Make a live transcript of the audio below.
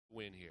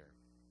win here.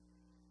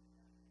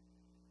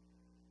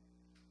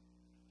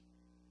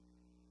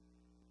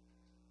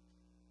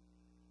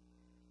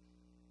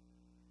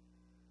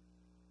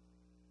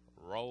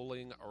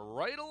 Rolling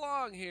right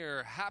along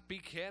here. Happy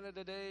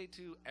Canada Day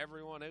to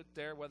everyone out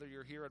there, whether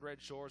you're here at Red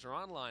Shores or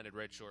online at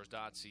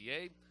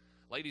Redshores.ca.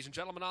 Ladies and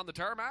gentlemen, on the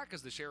tarmac,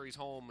 as the Sherry's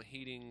Home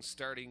Heating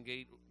starting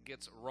gate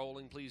gets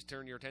rolling, please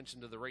turn your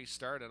attention to the race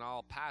start, and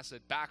I'll pass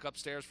it back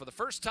upstairs for the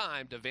first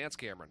time to Vance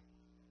Cameron.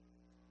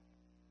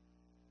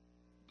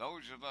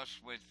 Those of us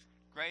with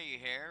gray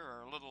hair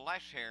or a little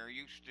less hair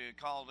used to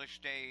call this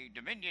day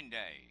Dominion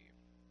Day.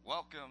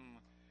 Welcome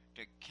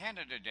to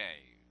Canada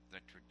Day. The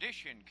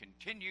tradition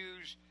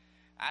continues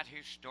at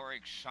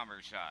historic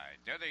Summerside.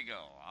 There they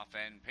go, off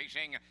and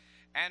pacing,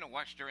 and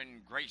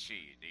Western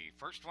Gracie, the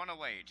first one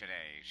away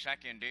today.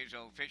 Second is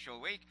official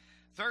week.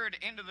 Third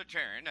into the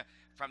turn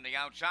from the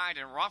outside,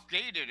 and rough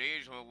gate it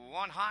is with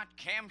one hot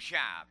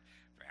camshaft.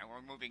 And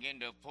we're moving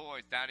into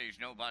fourth. That is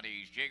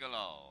Nobody's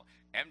Gigolo.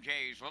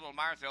 MJ's Little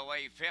Martha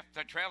away fifth.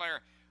 The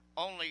trailer,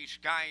 Only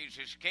Skies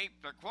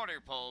Escape. The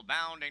quarter pole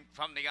bound in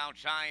from the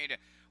outside.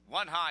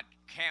 One hot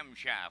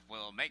camshaft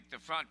will make the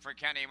front for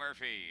Kenny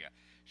Murphy.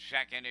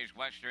 Second is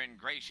Western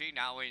Gracie,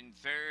 now in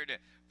third.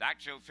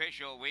 That's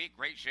official week.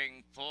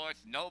 Racing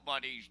fourth,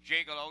 Nobody's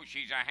Gigolo.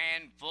 She's a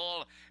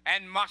handful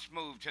and must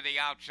move to the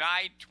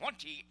outside.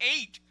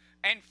 28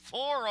 and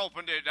 4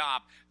 opened it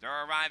up.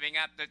 They're arriving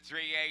at the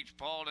 3/8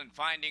 pole and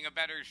finding a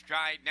better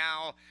stride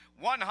now.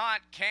 One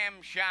hot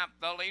camshaft,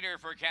 the leader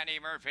for Kenny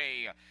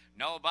Murphy.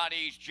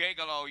 Nobody's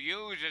Gigolo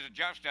used as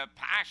just a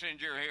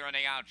passenger here on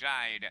the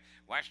outside.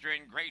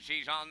 Western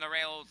Gracie's on the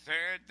rail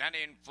third, then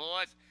in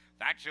fourth.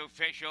 That's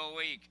official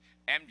week.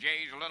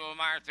 MJ's Little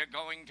Martha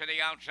going to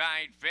the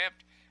outside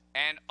fifth,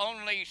 and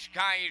Only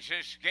Skies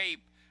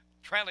Escape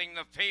trailing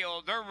the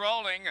field. They're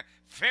rolling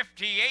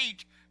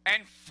 58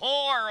 and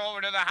 4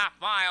 over to the half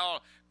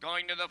mile.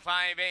 Going to the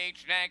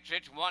 5/8 next.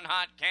 It's one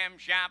hot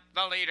camshaft,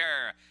 the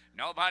leader.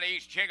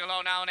 Nobody's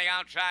Gigolo now on the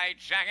outside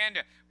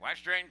second.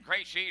 Western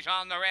Gracie's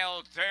on the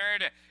rail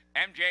third.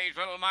 MJ's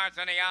Little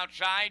Martha on the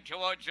outside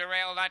towards the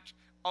rail. That's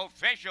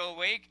official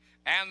week.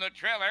 And the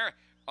trailer,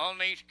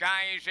 Only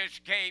Skies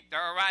Escape.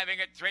 They're arriving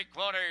at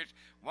 3/4.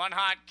 One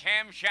hot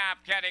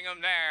camshaft getting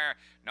them there.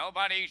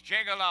 Nobody's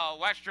Gigolo.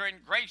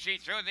 Western Gracie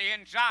through the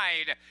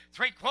inside.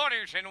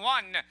 3/4 in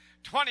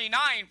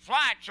 1:29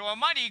 flat. So a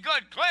mighty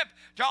good clip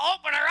to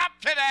open her up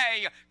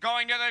today.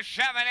 Going to the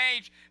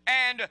 7/8.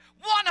 And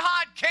one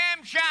hot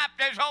camshaft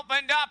has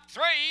opened up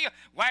 3.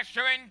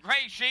 Western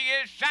Gracie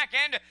is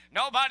second.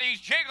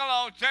 Nobody's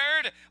Gigolo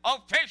third.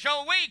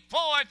 Official week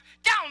fourth.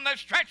 Down the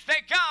stretch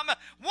they come.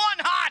 One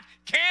hot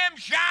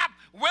camshaft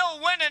will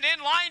win it in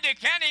line to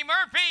Kenny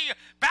Murphy.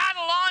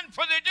 Battle on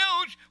for the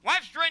dudes.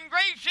 Western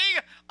Gracie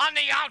on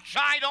the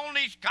outside.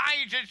 Only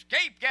Skies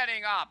Escape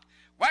getting up.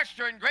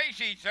 Western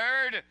Gracie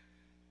third.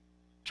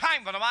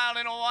 Time for the mile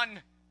in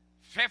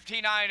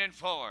 1:59 and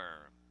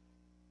 4.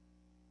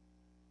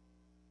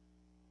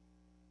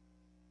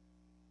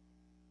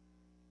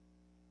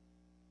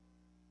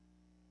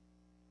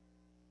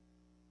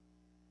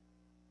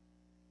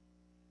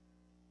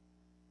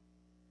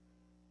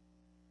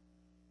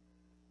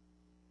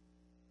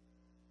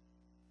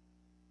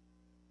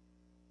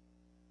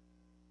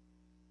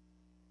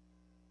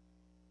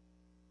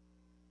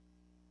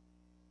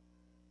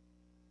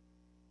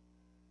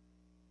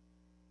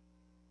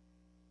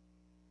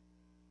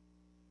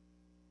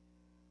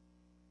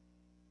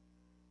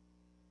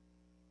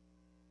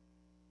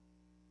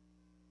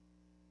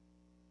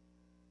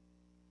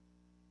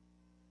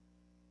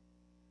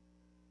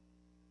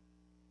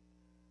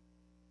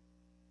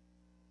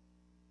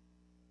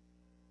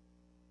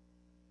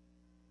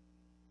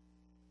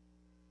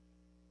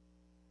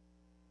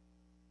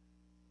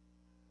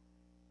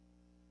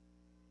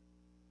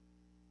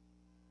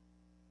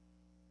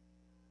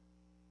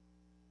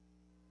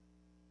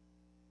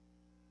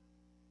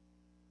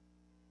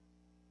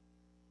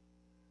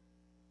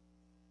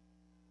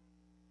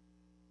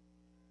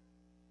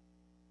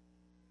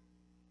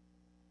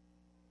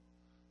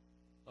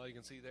 Well, you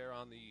can see there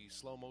on the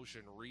slow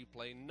motion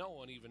replay, no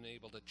one even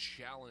able to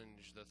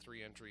challenge the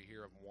 3 entry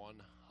here of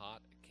one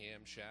hot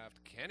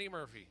camshaft. Kenny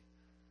Murphy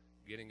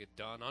getting it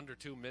done under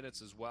 2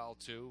 minutes as well,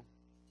 too.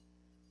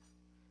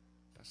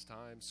 Best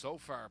time so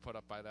far put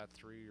up by that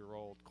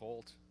 3-year-old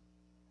colt,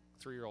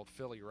 3-year-old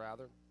filly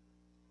rather.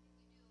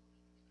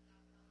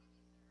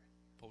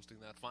 Posting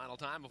that final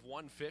time of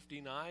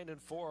 1:59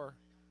 and 4.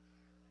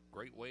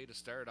 Great way to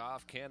start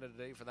off Canada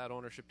Day for that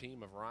ownership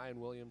team of Ryan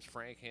Williams,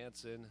 Frank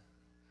Hansen,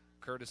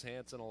 Curtis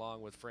Hansen,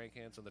 along with Frank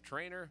Hansen, the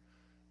trainer,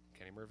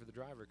 Kenny Murphy, the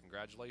driver.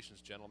 Congratulations,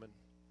 gentlemen.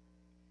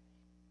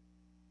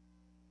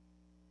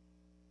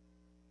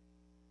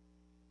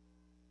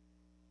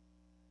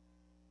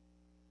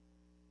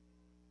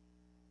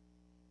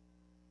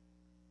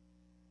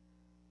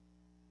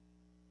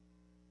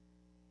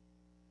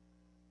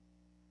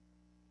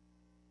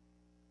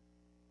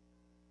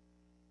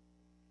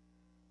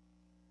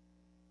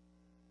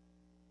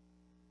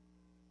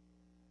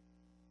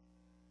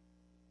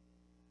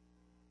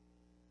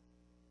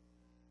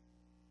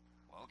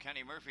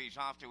 Kenny Murphy's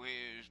off to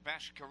his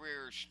best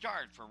career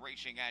start for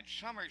racing at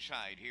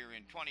Summerside here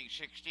in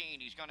 2016.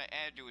 He's going to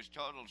add to his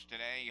totals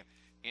today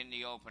in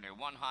the opener.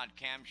 One hot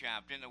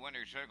camshaft in the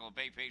winner's circle,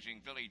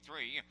 bay-facing Philly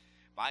 3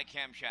 by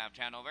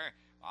camshaft Hanover.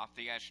 Off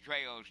the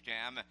Estrellas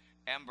Dam,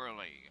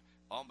 Emberley.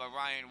 Owned by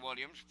Ryan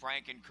Williams,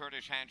 Frank and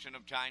Curtis Hansen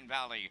of Tyne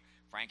Valley.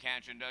 Frank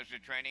Hansen does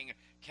the training.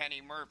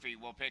 Kenny Murphy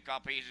will pick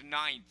up his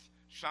 9th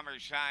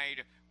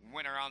Summerside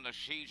winner on the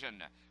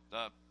season.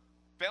 The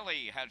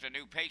Philly has a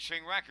new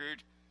pacing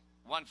record,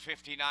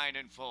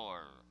 159-4.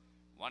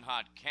 One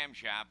hot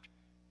camshaft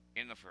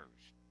in the first.